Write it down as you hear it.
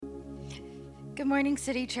Good morning,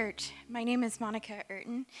 City Church. My name is Monica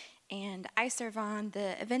Urton, and I serve on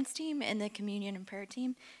the events team and the communion and prayer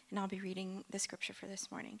team, and I'll be reading the scripture for this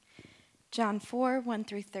morning. John 4, 1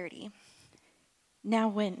 through 30. Now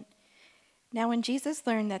when Jesus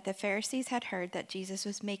learned that the Pharisees had heard that Jesus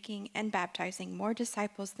was making and baptizing more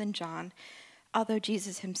disciples than John, although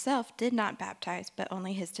Jesus himself did not baptize but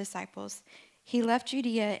only his disciples, he left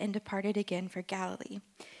Judea and departed again for Galilee.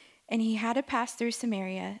 And he had to pass through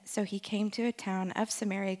Samaria, so he came to a town of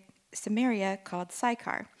Samaria called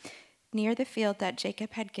Sychar, near the field that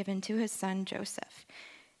Jacob had given to his son Joseph.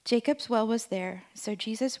 Jacob's well was there, so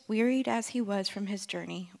Jesus, wearied as he was from his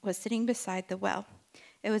journey, was sitting beside the well.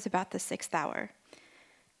 It was about the 6th hour.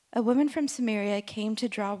 A woman from Samaria came to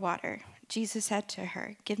draw water. Jesus said to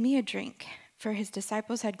her, "Give me a drink," for his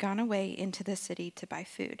disciples had gone away into the city to buy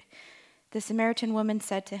food. The Samaritan woman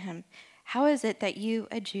said to him, "How is it that you,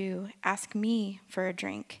 a Jew, ask me for a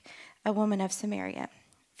drink, a woman of Samaria?"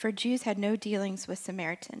 For Jews had no dealings with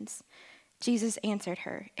Samaritans. Jesus answered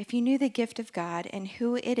her, "If you knew the gift of God and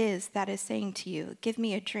who it is that is saying to you, 'Give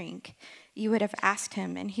me a drink,' you would have asked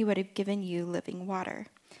him, and he would have given you living water."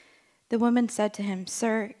 The woman said to him,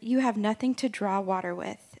 "Sir, you have nothing to draw water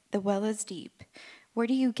with. The well is deep. Where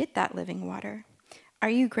do you get that living water?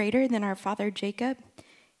 Are you greater than our father Jacob?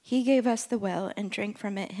 He gave us the well and drank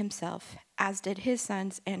from it himself, as did his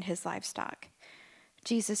sons and his livestock."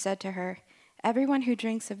 Jesus said to her, "Everyone who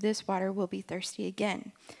drinks of this water will be thirsty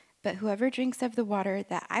again, but whoever drinks of the water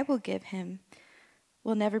that I will give him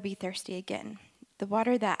will never be thirsty again. The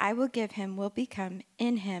water that I will give him will become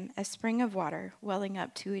in him a spring of water welling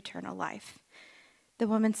up to eternal life." The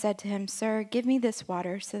woman said to him, "Sir, give me this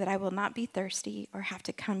water so that I will not be thirsty or have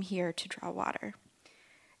to come here to draw water."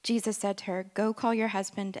 Jesus said to her, "Go call your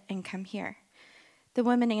husband and come here." The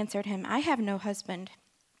woman answered him, "I have no husband."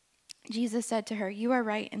 Jesus said to her, "You are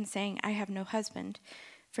right in saying, 'I have no husband,'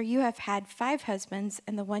 for you have had 5 husbands,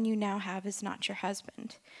 and the one you now have is not your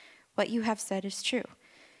husband. What you have said is true."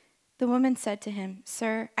 The woman said to him,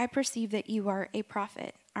 "Sir, I perceive that you are a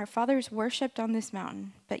prophet. Our fathers worshipped on this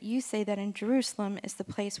mountain, but you say that in Jerusalem is the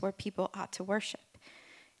place where people ought to worship."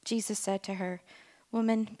 Jesus said to her,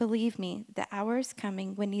 "Woman, believe me, the hour is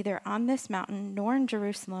coming when neither on this mountain nor in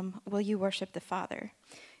Jerusalem will you worship the Father.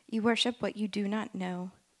 You worship what you do not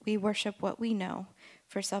know. We worship what we know,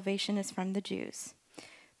 for salvation is from the Jews.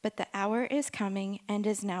 But the hour is coming and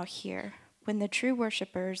is now here, when the true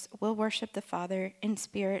worshipers will worship the Father in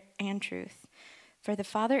spirit and truth. For the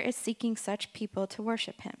Father is seeking such people to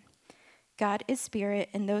worship him. God is spirit,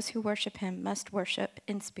 and those who worship him must worship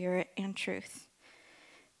in spirit and truth."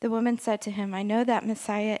 The woman said to him, "I know that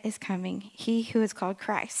Messiah is coming, he who is called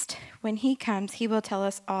Christ. When he comes, he will tell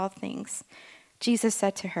us all things." Jesus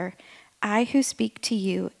said to her, "I who speak to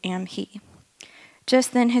you am he."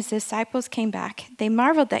 Just then his disciples came back. They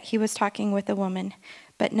marveled that he was talking with a woman,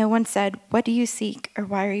 but no one said, "What do you seek?" or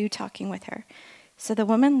 "Why are you talking with her?" So the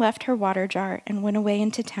woman left her water jar and went away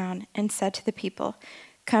into town and said to the people,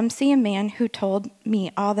 "Come see a man who told me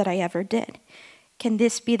all that I ever did. Can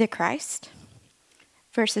this be the Christ?"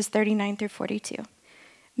 Verses 39 through 42.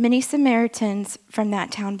 Many Samaritans from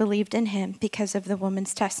that town believed in him because of the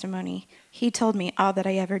woman's testimony. "He told me all that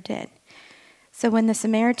I ever did." So when the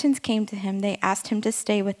Samaritans came to him, they asked him to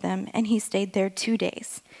stay with them, and he stayed there 2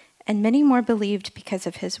 days. And many more believed because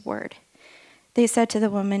of his word. They said to the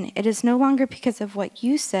woman, "It is no longer because of what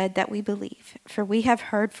you said that we believe, for we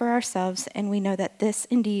have heard for ourselves, and we know that this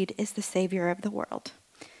indeed is the Savior of the world."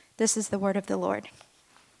 This is the word of the Lord.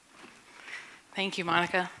 Thank you,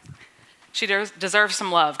 Monica. She deserves some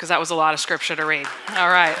love because that was a lot of scripture to read. All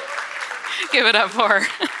right. Give it up for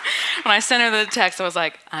her. When I sent her the text, I was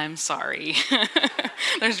like, I'm sorry.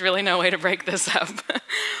 There's really no way to break this up.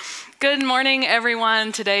 Good morning,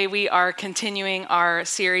 everyone. Today we are continuing our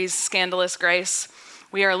series, Scandalous Grace.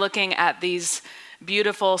 We are looking at these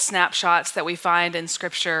beautiful snapshots that we find in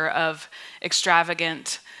scripture of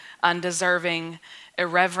extravagant, undeserving,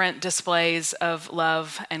 irreverent displays of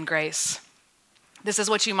love and grace. This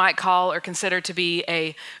is what you might call or consider to be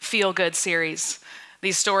a feel-good series.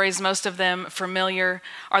 These stories, most of them familiar,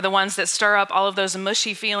 are the ones that stir up all of those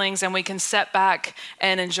mushy feelings, and we can step back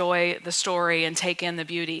and enjoy the story and take in the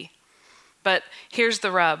beauty. But here's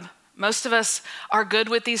the rub. Most of us are good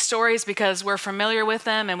with these stories because we're familiar with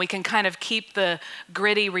them and we can kind of keep the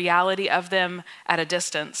gritty reality of them at a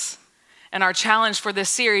distance. And our challenge for this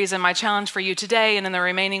series, and my challenge for you today and in the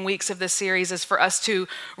remaining weeks of this series, is for us to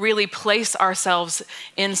really place ourselves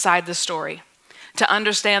inside the story, to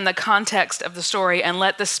understand the context of the story and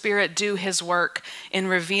let the Spirit do his work in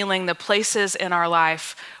revealing the places in our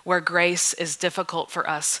life where grace is difficult for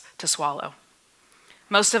us to swallow.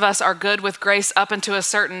 Most of us are good with grace up until a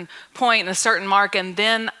certain point and a certain mark, and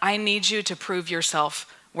then I need you to prove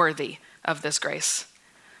yourself worthy of this grace.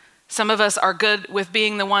 Some of us are good with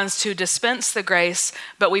being the ones to dispense the grace,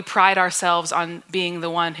 but we pride ourselves on being the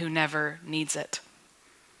one who never needs it.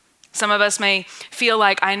 Some of us may feel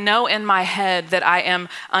like I know in my head that I am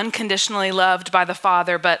unconditionally loved by the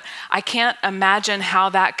Father, but I can't imagine how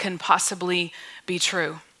that can possibly be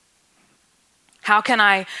true. How can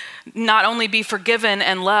I not only be forgiven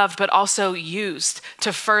and loved, but also used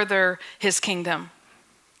to further his kingdom?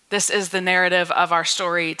 This is the narrative of our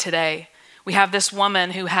story today. We have this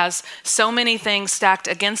woman who has so many things stacked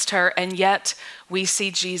against her, and yet we see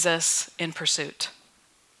Jesus in pursuit.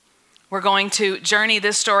 We're going to journey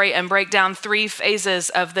this story and break down 3 phases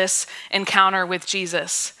of this encounter with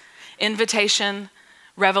Jesus: invitation,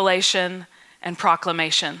 revelation, and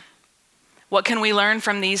proclamation. What can we learn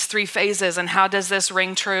from these 3 phases, and how does this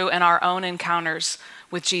ring true in our own encounters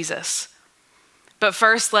with Jesus? But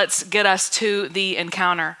first, let's get us to the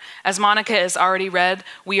encounter. As Monica has already read,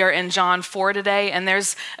 we are in John 4 today, and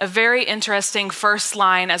there's a very interesting first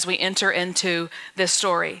line as we enter into this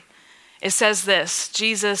story. It says this: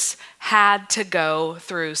 Jesus had to go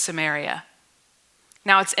through Samaria.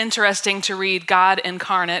 Now, it's interesting to read God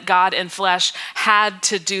incarnate, God in flesh, had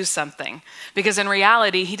to do something, because in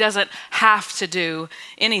reality, he doesn't have to do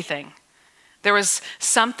anything. There was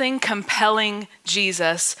something compelling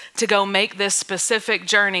Jesus to go make this specific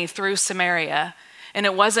journey through Samaria, and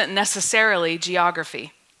it wasn't necessarily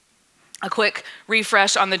geography. A quick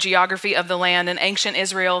refresh on the geography of the land. In ancient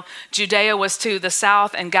Israel, Judea was to the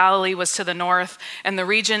south and Galilee was to the north, and the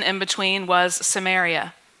region in between was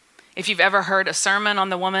Samaria. If you've ever heard a sermon on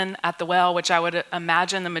the woman at the well, which I would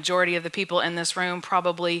imagine the majority of the people in this room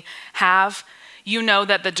probably have, you know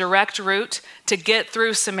that the direct route to get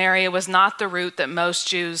through Samaria was not the route that most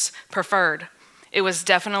Jews preferred. It was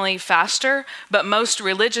definitely faster, but most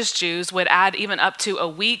religious Jews would add even up to a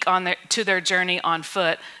week to their journey on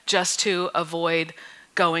foot just to avoid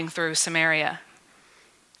going through Samaria.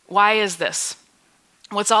 Why is this?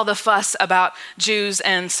 What's all the fuss about Jews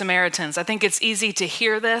and Samaritans? I think it's easy to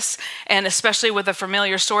hear this, and especially with a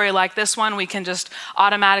familiar story like this one, we can just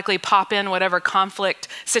automatically pop in whatever conflict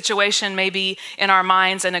situation may be in our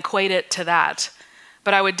minds and equate it to that.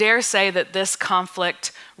 But I would dare say that this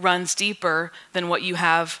conflict runs deeper than what you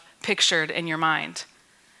have pictured in your mind.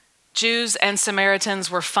 Jews and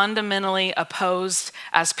Samaritans were fundamentally opposed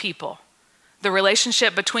as people. The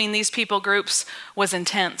relationship between these people groups was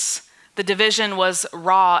intense. The division was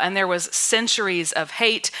raw, and there was centuries of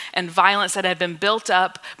hate and violence that had been built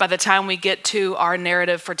up by the time we get to our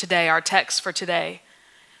narrative for today, our text for today.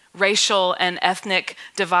 Racial and ethnic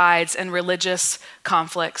divides and religious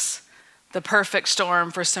conflicts. The perfect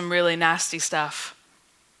storm for some really nasty stuff.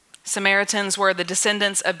 Samaritans were the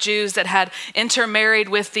descendants of Jews that had intermarried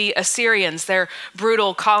with the Assyrians, their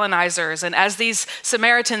brutal colonizers. And as these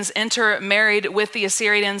Samaritans intermarried with the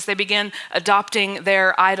Assyrians, they began adopting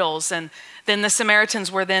their idols. And then the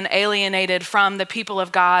Samaritans were then alienated from the people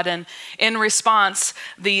of God. And in response,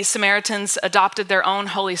 the Samaritans adopted their own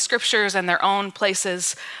holy scriptures and their own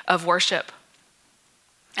places of worship.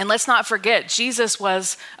 And let's not forget, Jesus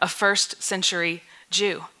was a first century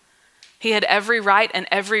Jew. He had every right and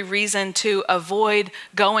every reason to avoid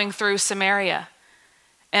going through Samaria.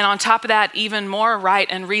 And on top of that, even more right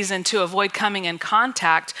and reason to avoid coming in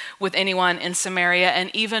contact with anyone in Samaria,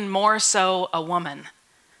 and even more so a woman.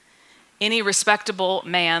 Any respectable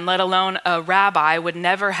man, let alone a rabbi, would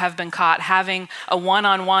never have been caught having a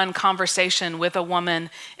one-on-one conversation with a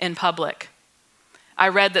woman in public. I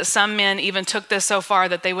read that some men even took this so far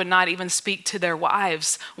that they would not even speak to their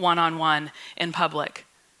wives one-on-one in public.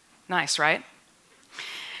 Nice, right?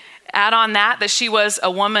 Add on that she was a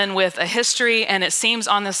woman with a history, and it seems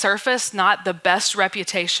on the surface not the best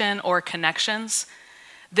reputation or connections.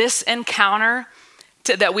 This encounter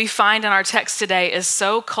that we find in our text today is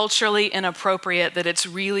so culturally inappropriate that it's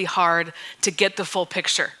really hard to get the full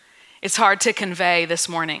picture. It's hard to convey this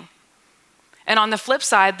morning. And on the flip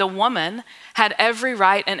side, the woman had every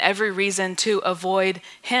right and every reason to avoid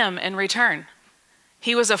him in return.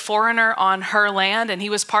 He was a foreigner on her land, and he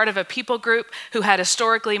was part of a people group who had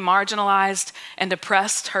historically marginalized and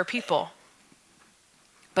oppressed her people.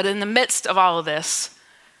 But in the midst of all of this,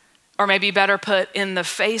 or maybe better put, in the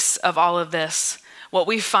face of all of this, what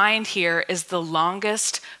we find here is the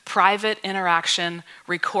longest private interaction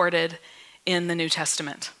recorded in the New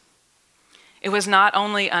Testament. It was not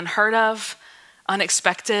only unheard of,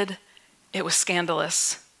 unexpected, it was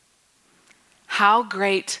scandalous. How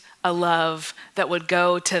great a love that would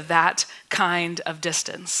go to that kind of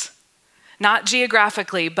distance. Not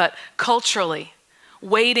geographically, but culturally.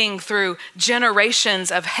 wading through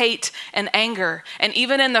generations of hate and anger. And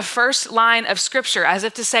even in the first line of scripture, as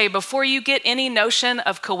if to say, before you get any notion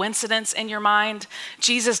of coincidence in your mind,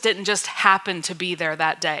 Jesus didn't just happen to be there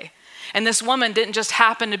that day. And this woman didn't just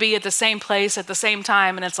happen to be at the same place at the same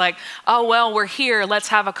time. And it's like, oh, well, we're here. Let's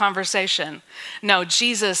have a conversation. No,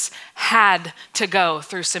 Jesus had to go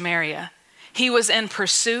through Samaria. He was in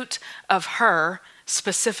pursuit of her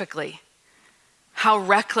specifically. How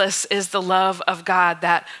reckless is the love of God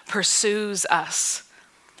that pursues us.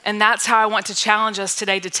 And that's how I want to challenge us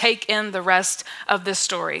today to take in the rest of this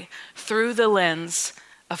story through the lens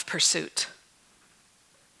of pursuit.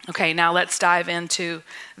 Okay, now let's dive into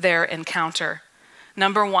their encounter.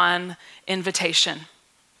 Number one, invitation.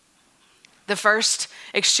 The first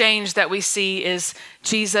exchange that we see is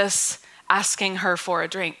Jesus asking her for a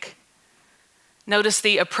drink. Notice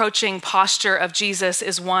the approaching posture of Jesus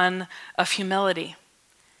is one of humility.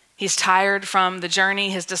 He's tired from the journey.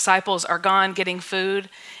 His disciples are gone getting food,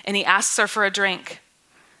 and he asks her for a drink.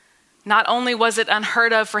 Not only was it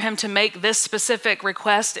unheard of for him to make this specific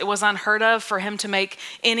request, it was unheard of for him to make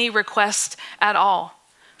any request at all.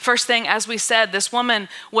 First thing, as we said, this woman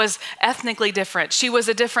was ethnically different. She was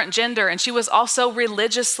a different gender, and she was also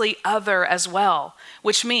religiously other as well,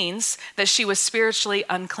 which means that she was spiritually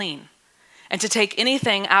unclean. And to take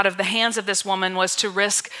anything out of the hands of this woman was to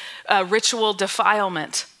risk ritual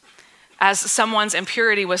defilement, as someone's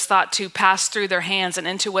impurity was thought to pass through their hands and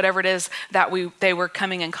into whatever it is that they were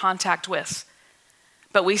coming in contact with.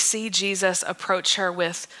 But we see Jesus approach her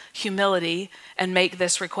with humility and make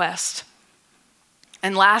this request.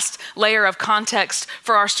 And last layer of context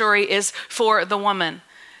for our story is for the woman.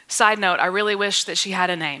 Side note, I really wish that she had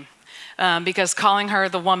a name because calling her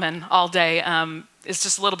the woman all day is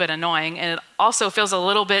just a little bit annoying, and it also feels a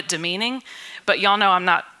little bit demeaning, but y'all know I'm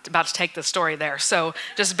not about to take the story there, so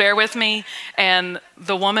just bear with me, and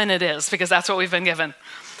the woman it is, because that's what we've been given.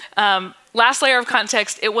 Last layer of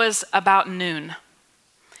context, it was about noon,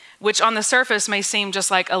 which on the surface may seem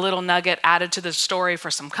just like a little nugget added to the story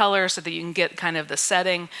for some color so that you can get kind of the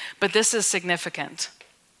setting, but this is significant.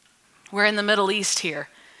 We're in the Middle East here.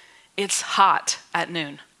 It's hot at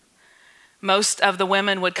noon. Most of the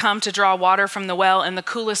women would come to draw water from the well in the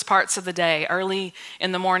coolest parts of the day, early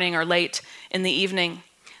in the morning or late in the evening.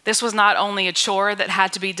 This was not only a chore that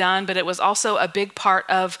had to be done, but it was also a big part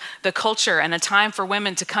of the culture and a time for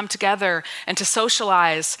women to come together and to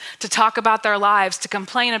socialize, to talk about their lives, to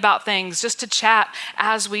complain about things, just to chat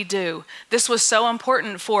as we do. This was so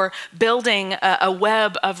important for building a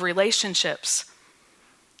web of relationships.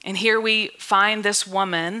 And here we find this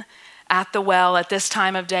woman at the well at this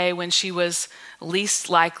time of day when she was least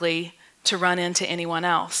likely to run into anyone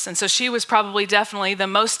else. And so she was probably definitely the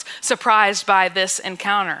most surprised by this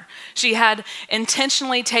encounter. She had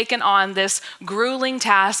intentionally taken on this grueling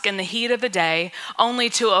task in the heat of the day only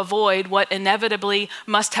to avoid what inevitably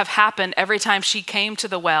must have happened every time she came to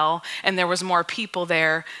the well and there was more people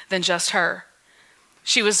there than just her.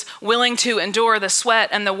 She was willing to endure the sweat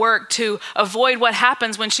and the work to avoid what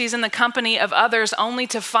happens when she's in the company of others, only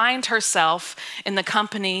to find herself in the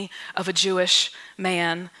company of a Jewish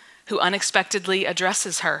man who unexpectedly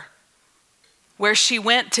addresses her. Where she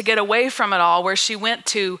went to get away from it all, where she went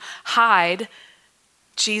to hide,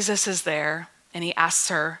 Jesus is there and he asks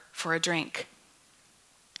her for a drink.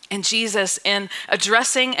 And Jesus, in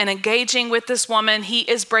addressing and engaging with this woman, he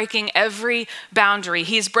is breaking every boundary.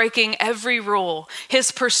 He's breaking every rule.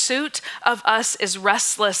 His pursuit of us is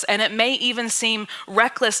restless, and it may even seem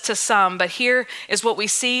reckless to some, but here is what we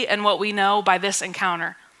see and what we know by this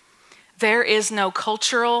encounter. There is no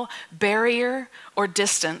cultural barrier or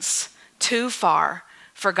distance too far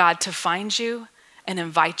for God to find you and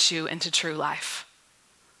invite you into true life.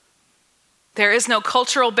 There is no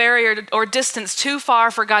cultural barrier or distance too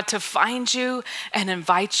far for God to find you and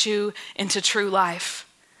invite you into true life.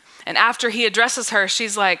 And after he addresses her,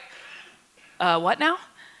 she's like, what now?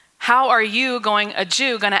 How are you, a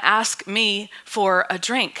Jew, going to ask me for a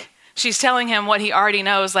drink? She's telling him what he already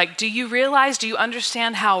knows. Like, do you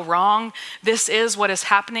understand how wrong this is, what is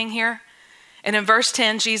happening here? And in verse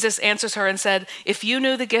 10, Jesus answers her and said, if you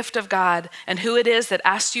knew the gift of God and who it is that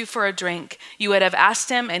asked you for a drink, you would have asked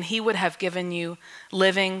him and he would have given you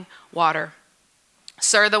living water.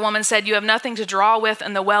 Sir, the woman said, you have nothing to draw with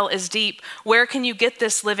and the well is deep. Where can you get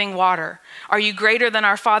this living water? Are you greater than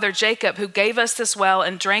our father Jacob, who gave us this well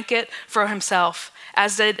and drank it for himself,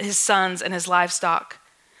 as did his sons and his livestock?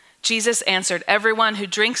 Jesus answered, everyone who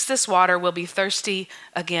drinks this water will be thirsty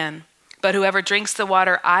again. But whoever drinks the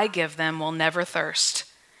water I give them will never thirst.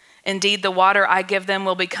 Indeed, the water I give them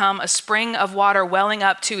will become a spring of water welling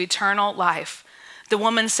up to eternal life. The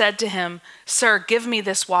woman said to him, "Sir, give me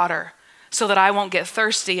this water so that I won't get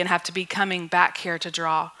thirsty and have to be coming back here to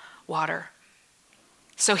draw water."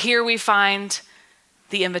 So here we find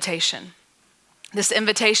the invitation. This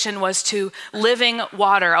invitation was to living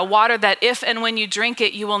water, a water that if and when you drink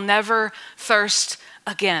it, you will never thirst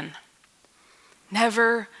again.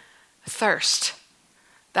 Never thirst.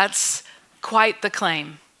 That's quite the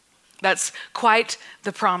claim. That's quite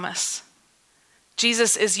the promise.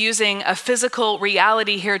 Jesus is using a physical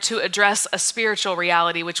reality here to address a spiritual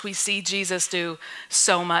reality, which we see Jesus do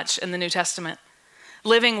so much in the New Testament.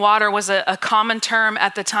 Living water was a common term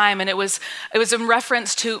at the time, and it was in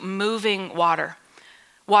reference to moving water.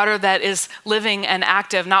 Water that is living and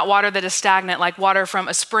active, not water that is stagnant, like water from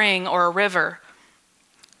a spring or a river.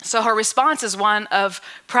 So her response is one of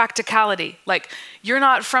practicality. Like, you're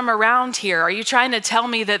not from around here. Are you trying to tell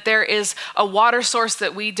me that there is a water source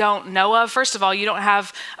that we don't know of? First of all, you don't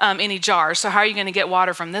have any jars, so how are you going to get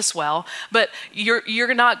water from this well? But you're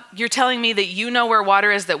telling me that you know where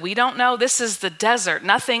water is that we don't know? This is the desert.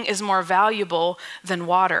 Nothing is more valuable than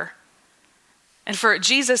water. And for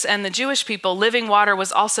Jesus and the Jewish people, living water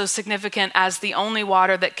was also significant as the only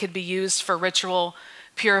water that could be used for ritual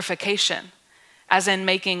purification, as in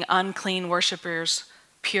making unclean worshipers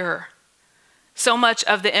pure. So much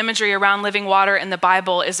of the imagery around living water in the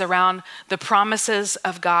Bible is around the promises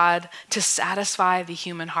of God to satisfy the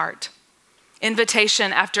human heart.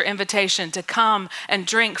 Invitation after invitation to come and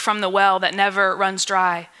drink from the well that never runs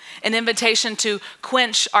dry. An invitation to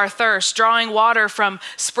quench our thirst, drawing water from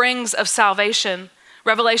springs of salvation.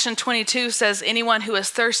 Revelation 22 says, "Anyone who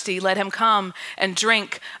is thirsty, let him come and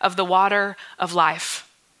drink of the water of life."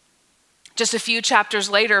 Just a few chapters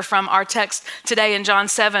later from our text today in John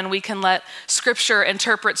 7, we can let Scripture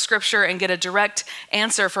interpret Scripture and get a direct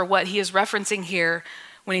answer for what he is referencing here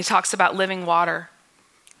when he talks about living water.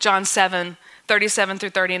 John 7, 37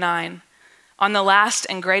 through 39. On the last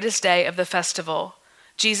and greatest day of the festival,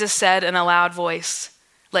 Jesus said in a loud voice,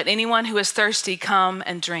 "Let anyone who is thirsty come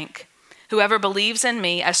and drink. Whoever believes in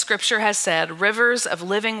me, as Scripture has said, rivers of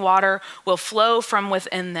living water will flow from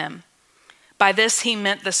within them." By this he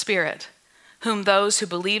meant the Spirit, whom those who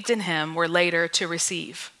believed in him were later to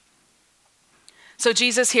receive. So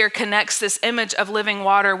Jesus here connects this image of living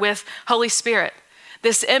water with Holy Spirit.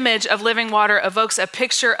 This image of living water evokes a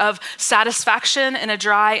picture of satisfaction in a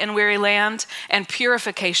dry and weary land and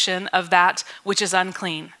purification of that which is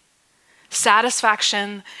unclean.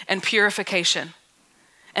 Satisfaction and purification.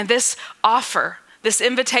 And this offer, this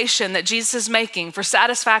invitation that Jesus is making for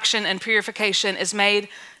satisfaction and purification is made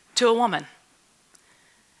to a woman.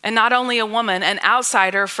 And not only a woman, an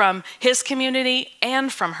outsider from his community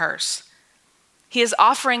and from hers. He is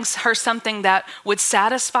offering her something that would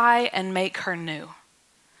satisfy and make her new.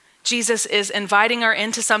 Jesus is inviting her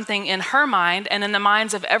into something in her mind and in the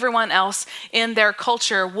minds of everyone else in their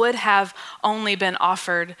culture would have only been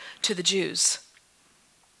offered to the Jews.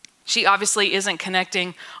 She obviously isn't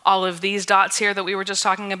connecting all of these dots here that we were just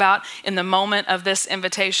talking about in the moment of this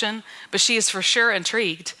invitation, but she is for sure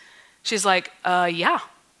intrigued. She's like, yeah.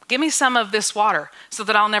 Give me some of this water so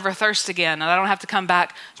that I'll never thirst again and I don't have to come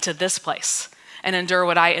back to this place and endure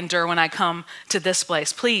what I endure when I come to this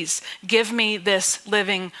place. Please give me this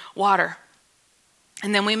living water.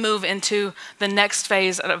 And then we move into the next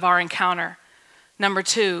phase of our encounter. Number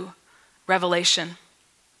 2, revelation.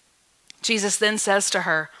 Jesus then says to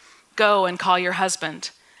her, "Go and call your husband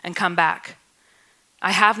and come back."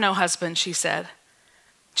 "I have no husband," she said.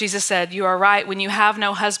 Jesus said, "You are right. When you have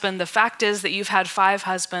no husband, the fact is that you've had 5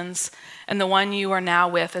 husbands, and the one you are now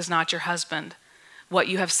with is not your husband. What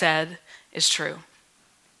you have said is true."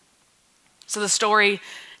 So the story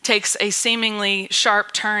takes a seemingly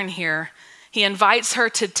sharp turn here. He invites her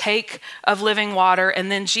to take of living water, and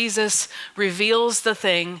then Jesus reveals the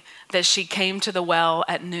thing that she came to the well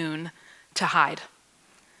at noon to hide.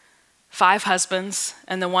 5 husbands,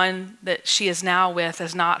 and the one that she is now with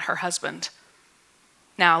is not her husband.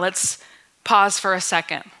 Now, let's pause for a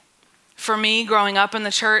second. For me, growing up in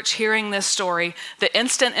the church, hearing this story, the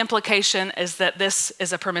instant implication is that this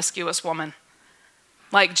is a promiscuous woman.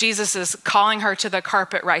 Like Jesus is calling her to the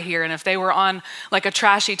carpet right here. And if they were on like a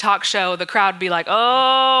trashy talk show, the crowd would be like,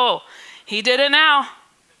 "Oh, he did it now."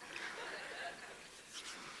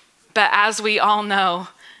 But as we all know,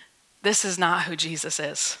 this is not who Jesus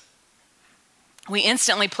is. We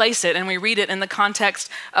instantly place it and we read it in the context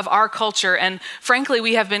of our culture. And frankly,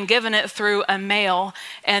 we have been given it through a male,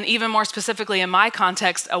 and even more specifically in my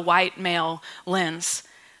context, a white male lens.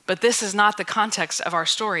 But this is not the context of our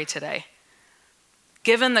story today.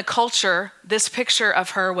 Given the culture, this picture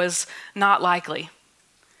of her was not likely.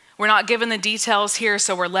 We're not given the details here,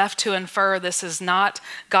 so we're left to infer this is not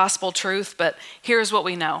gospel truth, but here's what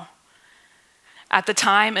we know. At the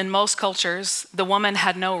time, in most cultures, the woman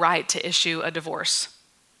had no right to issue a divorce.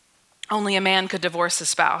 Only a man could divorce his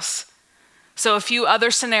spouse. So a few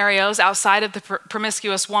other scenarios outside of the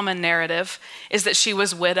promiscuous woman narrative is that she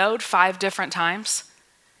was widowed 5 different times,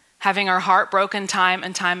 having her heart broken time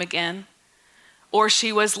and time again, or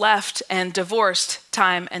she was left and divorced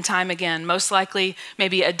time and time again, most likely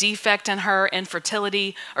maybe a defect in her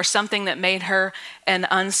infertility or something that made her an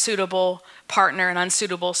unsuitable partner, an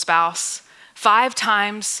unsuitable spouse. 5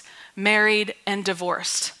 times married and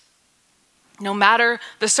divorced. No matter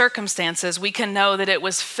the circumstances, we can know that it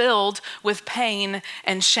was filled with pain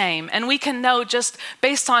and shame. And we can know just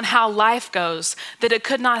based on how life goes that it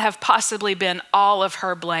could not have possibly been all of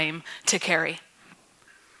her blame to carry.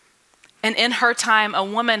 And in her time, a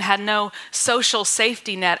woman had no social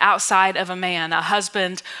safety net outside of a man, a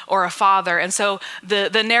husband or a father. And so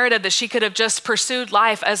the narrative that she could have just pursued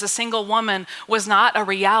life as a single woman was not a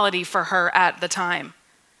reality for her at the time.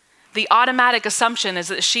 The automatic assumption is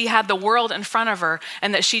that she had the world in front of her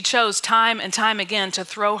and that she chose time and time again to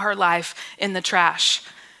throw her life in the trash.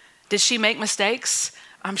 Did she make mistakes?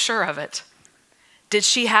 I'm sure of it. Did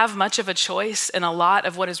she have much of a choice in a lot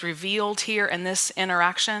of what is revealed here in this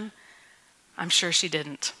interaction? I'm sure she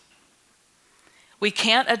didn't. We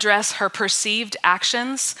can't address her perceived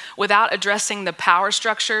actions without addressing the power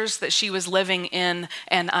structures that she was living in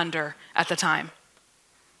and under at the time.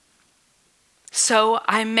 So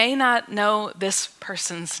I may not know this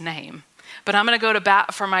person's name, but I'm going to go to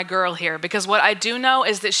bat for my girl here, because what I do know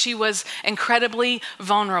is that she was incredibly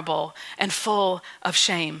vulnerable and full of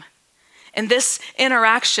shame. In this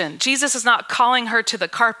interaction, Jesus is not calling her to the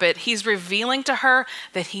carpet. He's revealing to her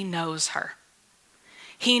that he knows her.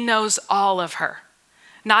 He knows all of her.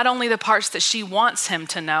 Not only the parts that she wants him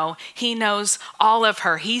to know, he knows all of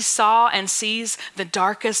her. He saw and sees the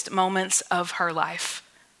darkest moments of her life.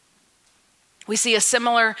 We see a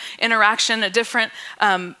similar interaction, a different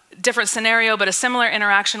scenario, but a similar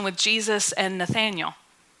interaction with Jesus and Nathanael.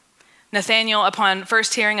 Nathanael, upon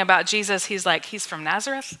first hearing about Jesus, he's like, he's from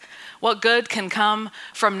Nazareth? What good can come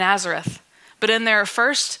from Nazareth? But in their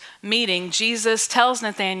first meeting, Jesus tells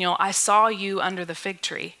Nathanael, I saw you under the fig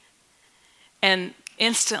tree. And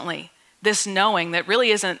instantly, this knowing that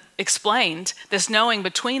really isn't explained, this knowing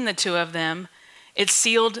between the two of them, it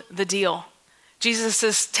sealed the deal. Jesus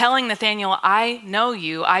is telling Nathanael, I know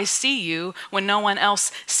you, I see you when no one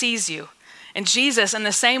else sees you. And Jesus, in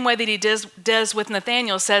the same way that he does with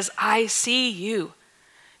Nathanael, says, I see you.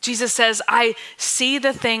 Jesus says, I see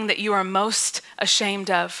the thing that you are most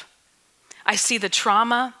ashamed of. I see the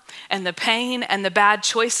trauma and the pain and the bad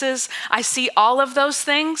choices. I see all of those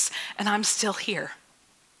things, and I'm still here.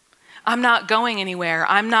 I'm not going anywhere.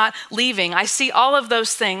 I'm not leaving. I see all of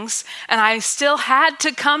those things, and I still had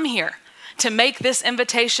to come here to make this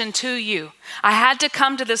invitation to you. I had to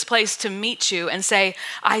come to this place to meet you and say,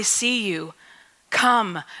 I see you.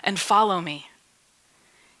 Come and follow me.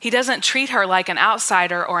 He doesn't treat her like an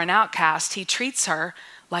outsider or an outcast. He treats her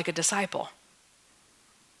like a disciple.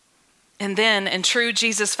 And then, in true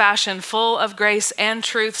Jesus fashion, full of grace and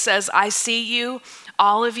truth, says, I see you,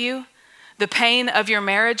 all of you, the pain of your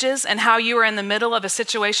marriages and how you are in the middle of a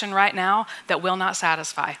situation right now that will not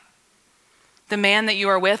satisfy. The man that you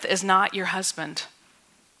are with is not your husband.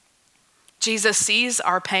 Jesus sees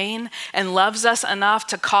our pain and loves us enough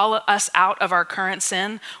to call us out of our current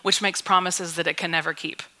sin, which makes promises that it can never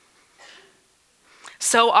keep.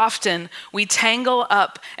 So often we tangle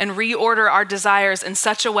up and reorder our desires in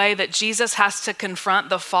such a way that Jesus has to confront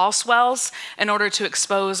the false wells in order to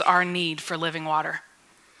expose our need for living water.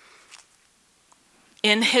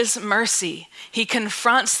 In his mercy, he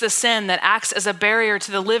confronts the sin that acts as a barrier to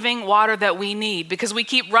the living water that we need, because we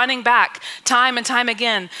keep running back time and time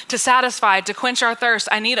again to satisfy, to quench our thirst.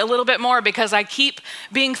 I need a little bit more because I keep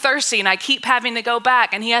being thirsty and I keep having to go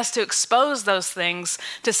back. And he has to expose those things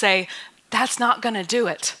to say, that's not going to do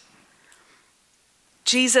it.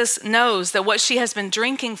 Jesus knows that what she has been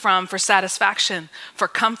drinking from for satisfaction, for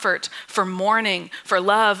comfort, for mourning, for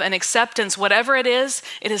love and acceptance, whatever it is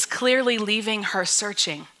clearly leaving her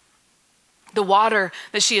searching. The water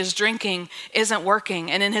that she is drinking isn't working.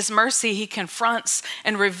 And in his mercy, he confronts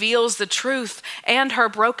and reveals the truth and her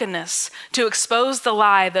brokenness to expose the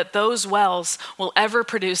lie that those wells will ever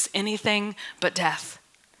produce anything but death.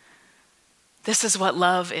 This is what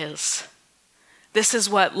love is. This is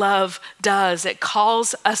what love does. It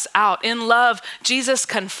calls us out. In love, Jesus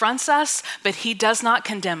confronts us, but he does not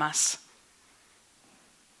condemn us.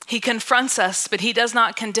 He confronts us, but he does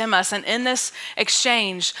not condemn us. And in this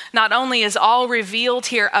exchange, not only is all revealed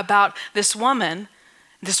here about this woman,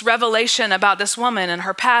 this revelation about this woman and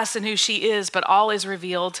her past and who she is, but all is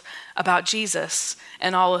revealed about Jesus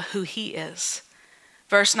and all of who he is.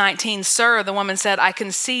 Verse 19, "Sir," the woman said, "I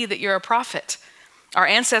can see that you're a prophet. Our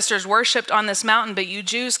ancestors worshipped on this mountain, but you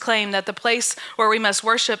Jews claim that the place where we must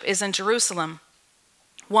worship is in Jerusalem."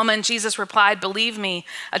 "Woman," Jesus replied, "believe me,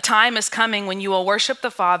 a time is coming when you will worship the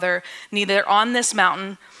Father neither on this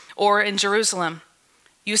mountain or in Jerusalem.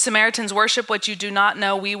 You Samaritans worship what you do not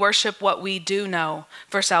know. We worship what we do know,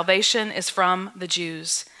 for salvation is from the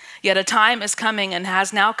Jews. Yet a time is coming and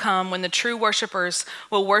has now come when the true worshipers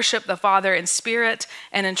will worship the Father in spirit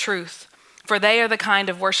and in truth, for they are the kind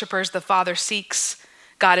of worshipers the Father seeks.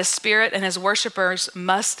 God is spirit, and his worshipers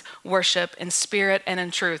must worship in spirit and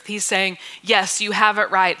in truth." He's saying, yes, you have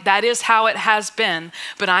it right. That is how it has been,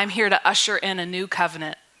 but I'm here to usher in a new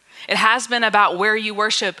covenant. It has been about where you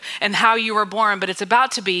worship and how you were born, but it's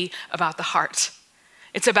about to be about the heart.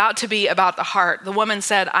 It's about to be about the heart. The woman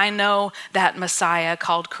said, "I know that Messiah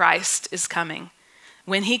called Christ is coming.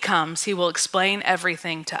 When he comes, he will explain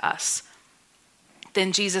everything to us."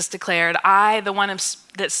 Then Jesus declared, "I, the one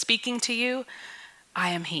that's speaking to you,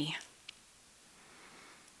 I am he."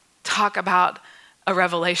 Talk about a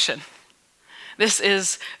revelation. This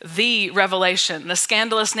is the revelation. The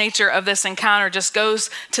scandalous nature of this encounter just goes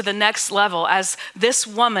to the next level, as this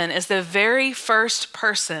woman is the very first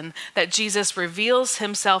person that Jesus reveals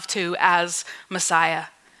himself to as Messiah.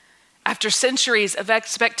 After centuries of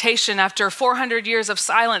expectation, after 400 years of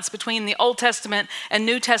silence between the Old Testament and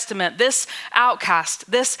New Testament, this outcast,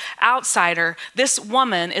 this outsider, this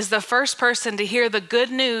woman is the first person to hear the good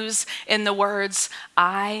news in the words,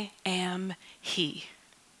 "I am he."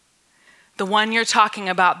 The one you're talking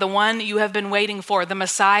about, the one you have been waiting for, the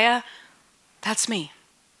Messiah, that's me.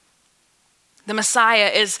 The Messiah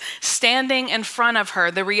is standing in front of her.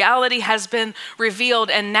 The reality has been revealed,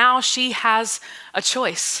 and now she has a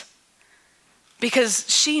choice. Because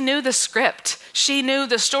she knew the script. She knew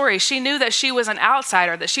the story. She knew that she was an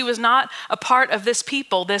outsider, that she was not a part of this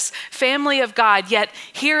people, this family of God. Yet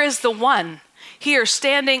here is the one, here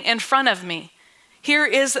standing in front of me. Here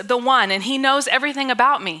is the one, and he knows everything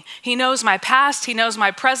about me. He knows my past. He knows my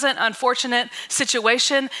present unfortunate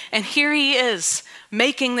situation. And here he is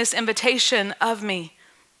making this invitation of me.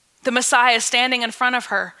 The Messiah is standing in front of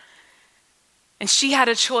her. And she had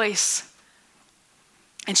a choice.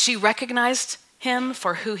 And she recognized him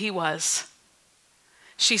for who he was.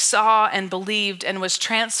 She saw and believed and was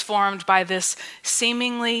transformed by this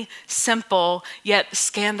seemingly simple yet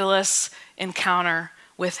scandalous encounter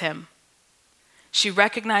with him. She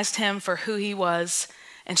recognized him for who he was,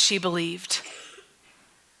 and she believed.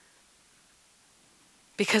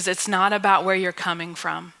 Because it's not about where you're coming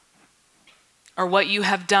from or what you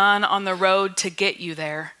have done on the road to get you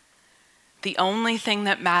there. The only thing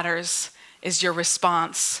that matters is your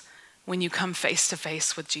response when you come face to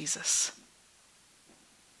face with Jesus.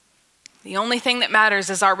 The only thing that matters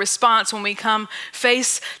is our response when we come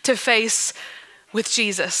face to face with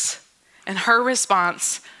Jesus. And her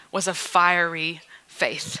response was a fiery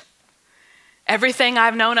faith. Everything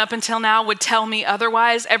I've known up until now would tell me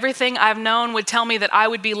otherwise. Everything I've known would tell me that I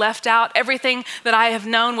would be left out. Everything that I have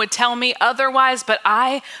known would tell me otherwise, but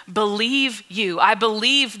I believe you. I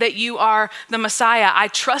believe that you are the Messiah. I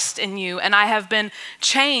trust in you, and I have been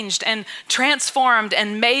changed and transformed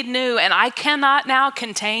and made new, and I cannot now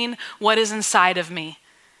contain what is inside of me,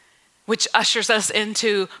 which ushers us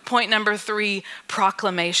into point number 3,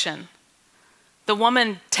 proclamation. The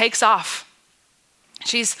woman takes off.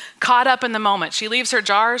 She's caught up in the moment. She leaves her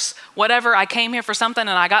jars, whatever, I came here for something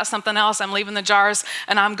and I got something else. I'm leaving the jars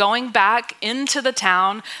and I'm going back into the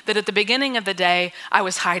town that at the beginning of the day I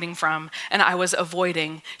was hiding from and I was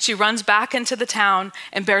avoiding. She runs back into the town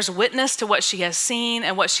and bears witness to what she has seen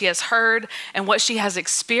and what she has heard and what she has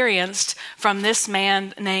experienced from this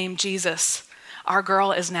man named Jesus. Our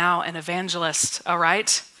girl is now an evangelist, all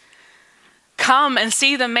right? Come and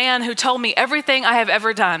see the man who told me everything I have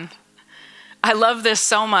ever done. I love this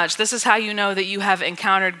so much. This is how you know that you have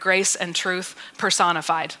encountered grace and truth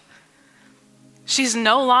personified. She's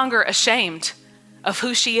no longer ashamed of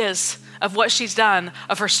who she is, of what she's done,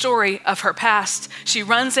 of her story, of her past. She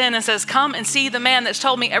runs in and says, "Come and see the man that's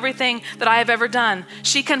told me everything that I have ever done."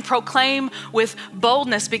 She can proclaim with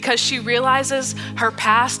boldness because she realizes her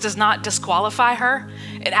past does not disqualify her.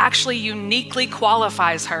 It actually uniquely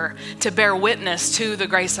qualifies her to bear witness to the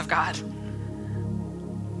grace of God.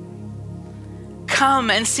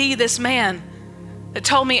 Come and see this man that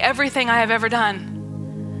told me everything I have ever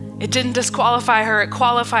done. It didn't disqualify her, it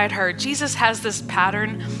qualified her. Jesus has this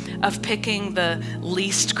pattern of picking the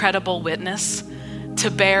least credible witness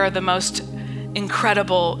to bear the most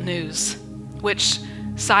incredible news, which,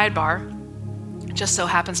 sidebar, just so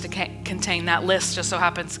happens to contain, that list just so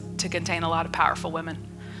happens to contain a lot of powerful women.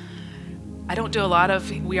 I don't do a lot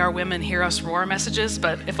of We Are Women, Hear Us Roar messages,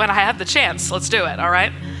 but when I have the chance, let's do it, all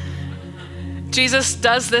right? Jesus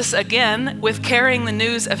does this again with carrying the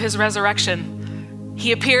news of his resurrection.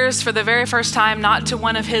 He appears for the very first time not to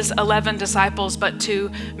one of his 11 disciples, but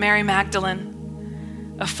to Mary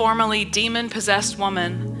Magdalene. A formerly demon-possessed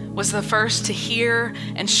woman was the first to hear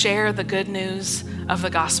and share the good news of the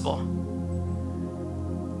gospel.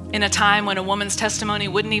 In a time when a woman's testimony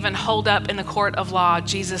wouldn't even hold up in the court of law,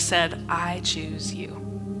 Jesus said, I choose you.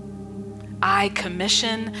 I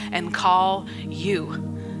commission and call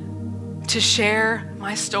you to share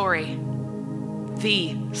my story,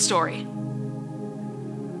 the story.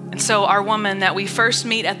 And so our woman that we first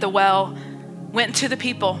meet at the well went to the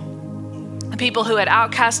people who had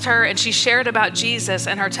outcast her, and she shared about Jesus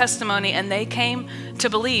and her testimony, and they came to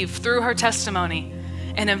believe through her testimony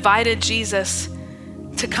and invited Jesus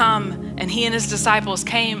to come, and he and his disciples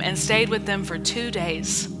came and stayed with them for 2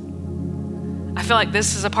 days. I feel like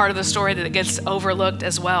this is a part of the story that gets overlooked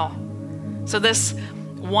as well. So this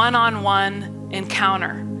one-on-one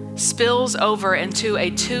encounter spills over into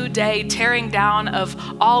a 2-day tearing down of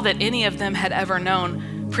all that any of them had ever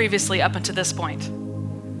known previously up until this point.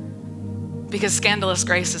 Because scandalous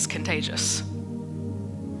grace is contagious.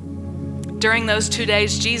 During those 2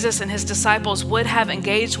 days, Jesus and his disciples would have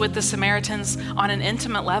engaged with the Samaritans on an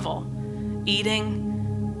intimate level,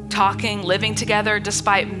 eating, talking, living together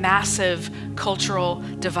despite massive cultural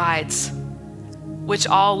divides, which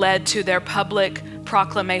all led to their public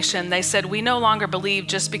proclamation. They said, we no longer believe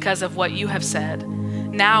just because of what you have said.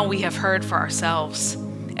 Now we have heard for ourselves,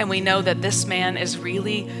 and we know that this man is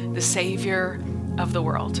really the Savior of the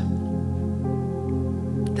world.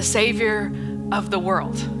 The Savior of the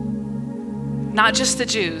world. Not just the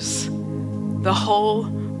Jews, the whole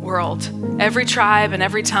world, every tribe and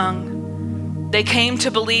every tongue. They came to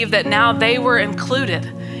believe that now they were included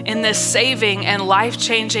in this saving and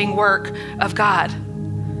life-changing work of God.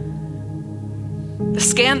 The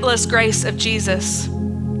scandalous grace of Jesus,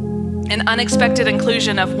 an unexpected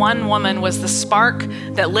inclusion of one woman, was the spark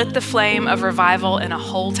that lit the flame of revival in a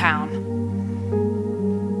whole town.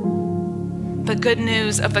 The good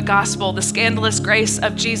news of the gospel, the scandalous grace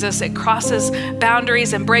of Jesus, it crosses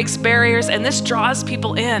boundaries and breaks barriers, and this draws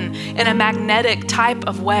people in a magnetic type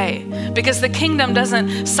of way, because the kingdom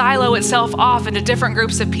doesn't silo itself off into different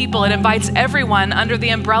groups of people. It invites everyone under the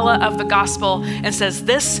umbrella of the gospel and says,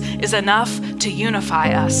 this is enough to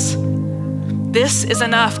unify us. This is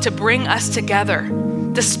enough to bring us together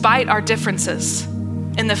despite our differences,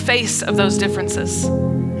 in the face of those differences.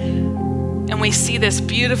 And we see this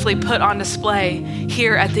beautifully put on display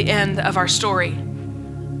here at the end of our story.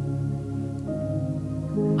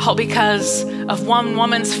 All because of one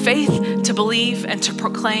woman's faith to believe and to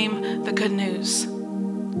proclaim the good news.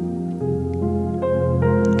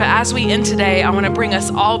 But as we end today, I want to bring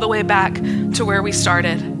us all the way back to where we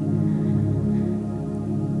started.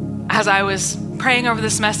 As I was praying over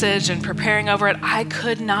this message and preparing over it, I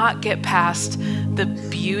could not get past the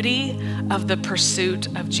beauty of the pursuit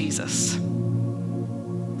of Jesus.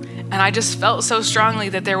 And I just felt so strongly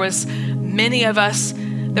that there was many of us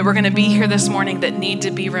that were going to be here this morning that need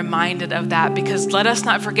to be reminded of that, because let us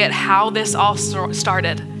not forget how this all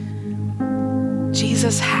started.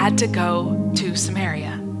 Jesus had to go to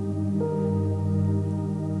Samaria.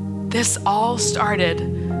 This all started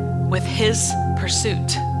with his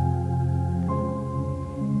pursuit.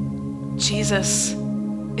 Jesus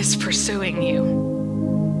is pursuing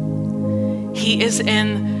you. He is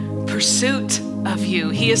in pursuit of you.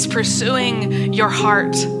 He is pursuing your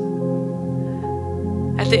heart.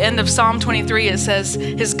 At the end of Psalm 23, it says,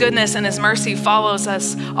 his goodness and his mercy follows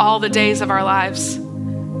us all the days of our lives.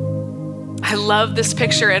 I love this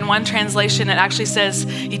picture. In one translation, it actually says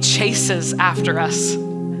he chases after us.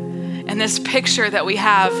 And this picture that we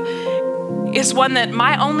have is one that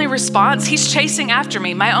my only response, he's chasing after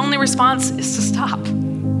me. My only response is to stop.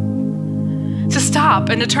 To stop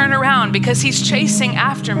and to turn around, because he's chasing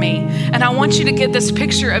after me. And I want you to get this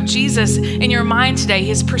picture of Jesus in your mind today.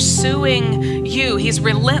 He's pursuing you. He's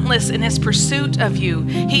relentless in his pursuit of you.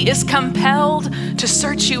 He is compelled to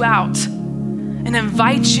search you out and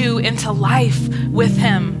invite you into life with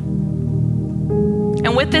him.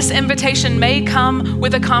 And with this invitation may come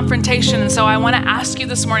with a confrontation. And so I want to ask you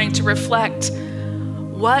this morning to reflect,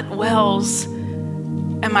 what wells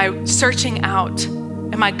am I searching out?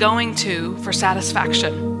 Am I going to for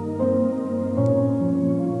satisfaction?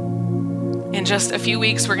 In just a few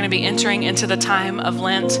weeks, we're going to be entering into the time of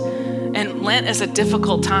Lent. And Lent is a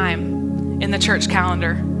difficult time in the church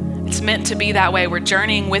calendar. It's meant to be that way. We're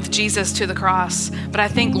journeying with Jesus to the cross. But I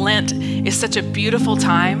think Lent is such a beautiful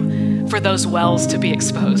time for those wells to be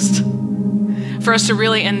exposed, for us to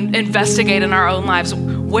really investigate in our own lives.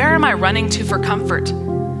 Where am I running to for comfort?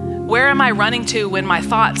 Where am I running to when my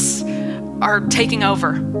thoughts are taking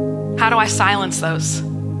over? How do I silence those?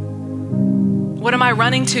 What am I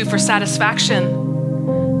running to for satisfaction,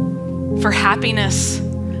 for happiness,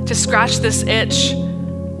 to scratch this itch?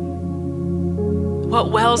 What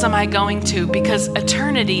wells am I going to? Because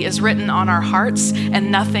eternity is written on our hearts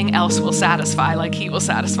and nothing else will satisfy like He will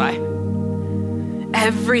satisfy.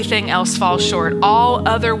 Everything else falls short. All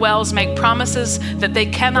other wells make promises that they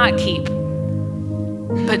cannot keep.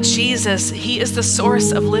 But Jesus, He is the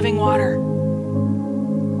source of living water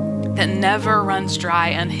that never runs dry,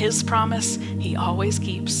 and His promise He always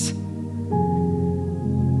keeps.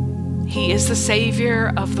 He is the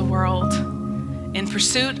Savior of the world. In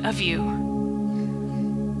pursuit of you,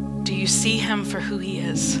 do you see Him for who He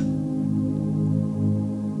is?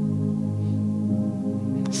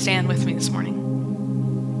 Stand with me this morning.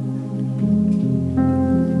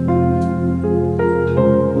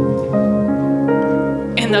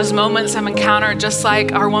 In those moments I'm encountered, just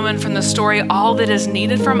like our woman from the story, all that is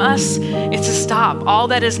needed from us is to stop. All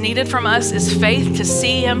that is needed from us is faith to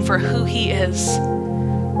see Him for who He is.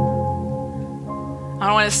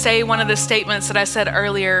 I want to say one of the statements that I said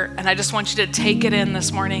earlier, and I just want you to take it in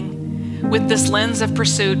this morning with this lens of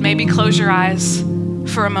pursuit. Maybe close your eyes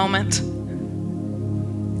for a moment.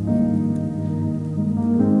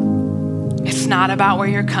 It's not about where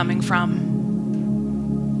you're coming from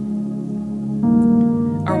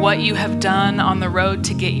or what you have done on the road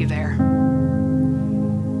to get you there.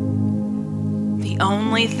 The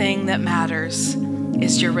only thing that matters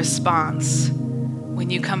is your response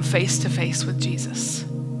when you come face to face with Jesus.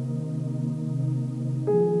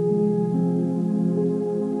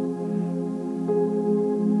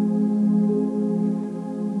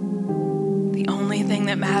 The only thing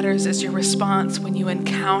that matters is your response when you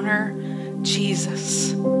encounter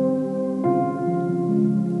Jesus.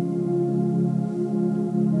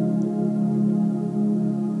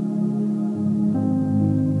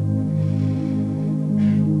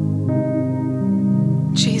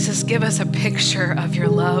 Jesus, give us a picture of your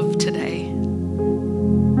love today.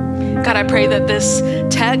 God, I pray that this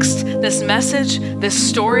text, this message, this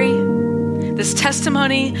story, this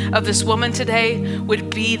testimony of this woman today would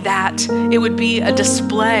be that. It would be a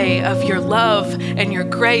display of your love and your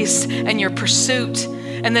grace and your pursuit.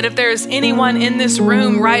 And that if there is anyone in this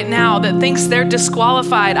room right now that thinks they're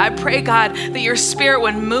disqualified, I pray, God, that your Spirit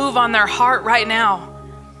would move on their heart right now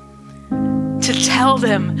to tell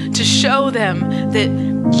them, to show them that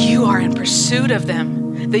you are in pursuit of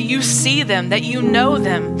them, that you see them, that you know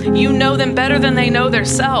them better than they know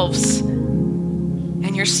themselves.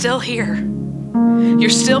 And you're still here. You're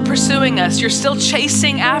still pursuing us. You're still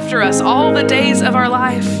chasing after us all the days of our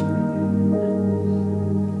life.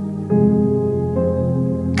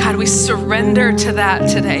 God, we surrender to that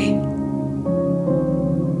today.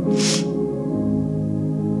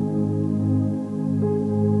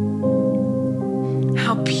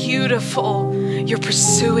 How beautiful your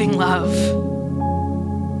pursuing love.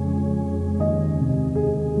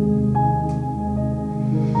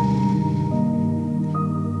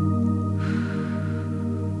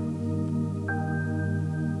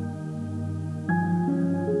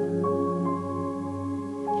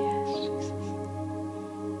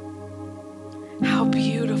 How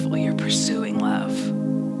beautiful your pursuing love.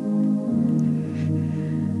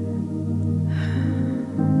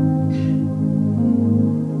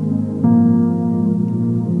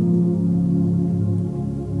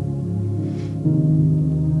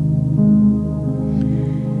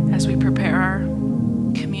 As we prepare our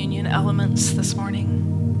communion elements this morning,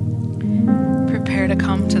 prepare to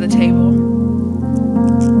come to the table.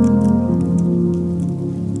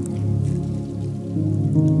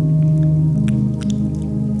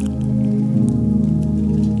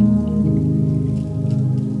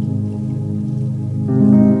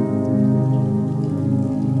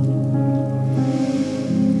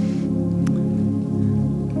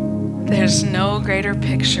 There's no greater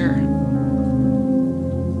picture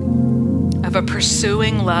of a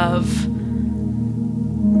pursuing love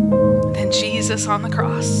than Jesus on the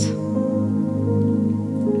cross.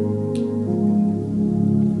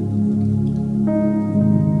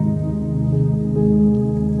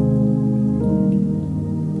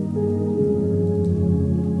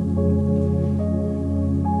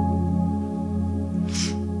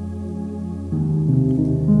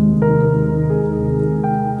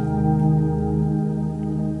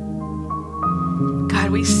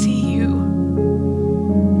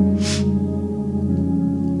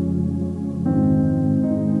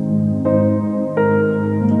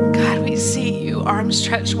 we see you, arms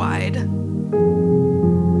stretched wide, in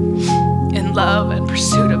love and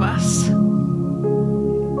pursuit of us.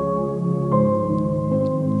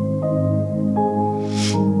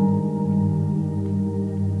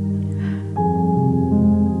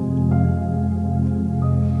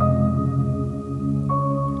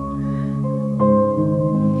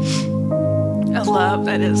 A love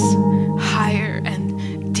that is higher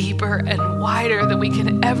and deeper and wider than we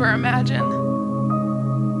can ever imagine.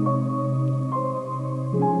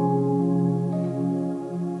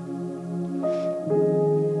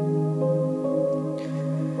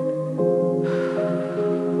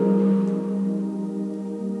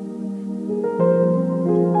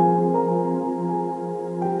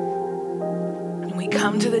 And we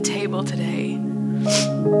come to the table today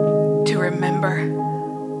to remember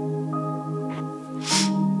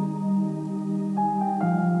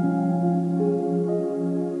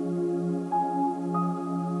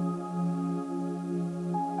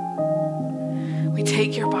we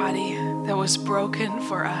take your body that was broken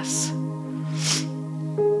for us.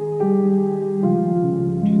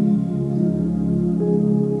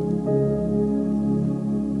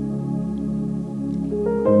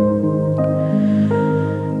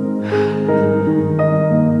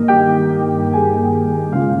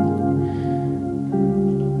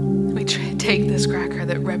 We take this cracker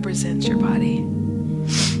that represents your body, and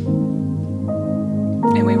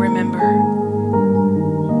we remember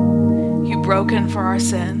you broken for our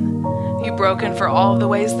sin. You broken for all the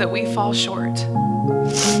ways that we fall short.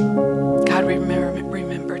 God,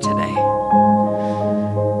 remember today.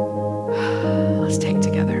 Let's take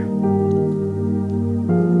together.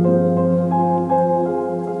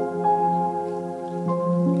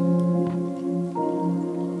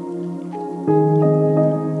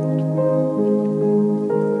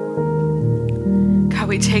 God,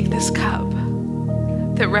 we take this cup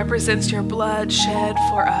that represents your blood shed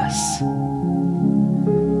for us.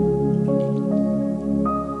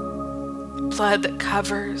 Blood that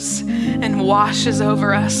covers and washes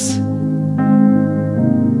over us.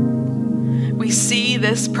 We see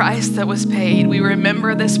this price that was paid. We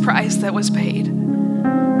remember this price that was paid.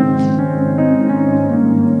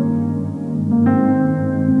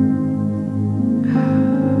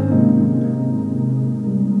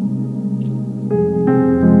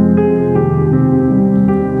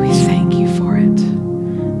 We thank you for it.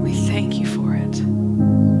 We thank you for it.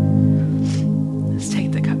 Let's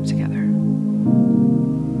take the cup together.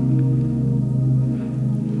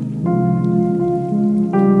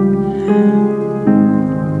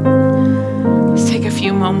 Let's take a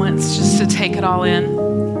few moments just to take it all in.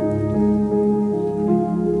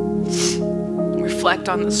 Reflect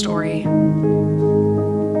on the story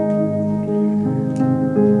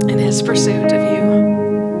and his pursuit of you.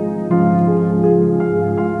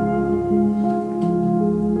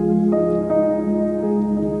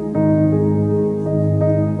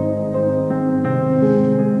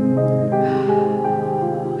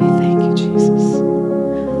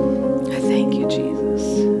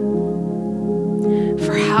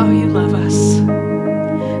 How you love us,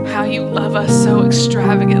 how you love us so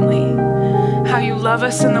extravagantly, how you love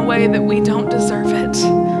us in the way that we don't deserve it,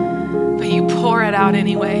 but you pour it out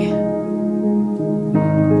anyway.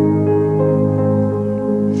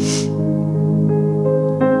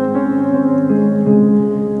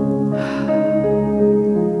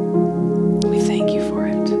 We thank you for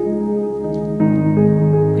it.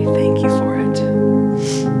 We thank you for it.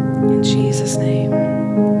 In Jesus' name,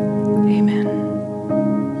 amen.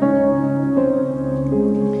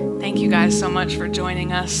 Thank you guys so much for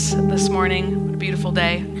joining us this morning. What a beautiful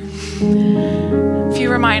day. A few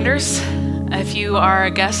reminders. If you are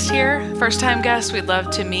a guest here, first-time guest, we'd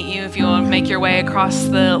love to meet you. If you will make your way across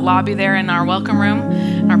the lobby there in our welcome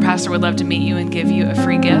room, our pastor would love to meet you and give you a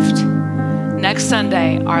free gift. Next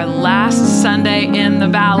Sunday, our last Sunday in the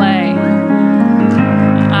ballet.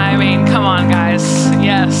 I mean, come on, guys.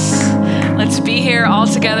 Yes. Let's be here all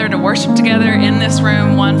together to worship together in this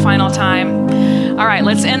room one final time. All right,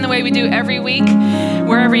 let's end the way we do every week.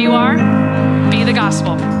 Wherever you are, be the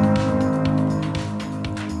gospel.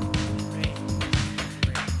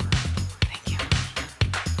 Thank you.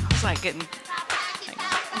 I was like getting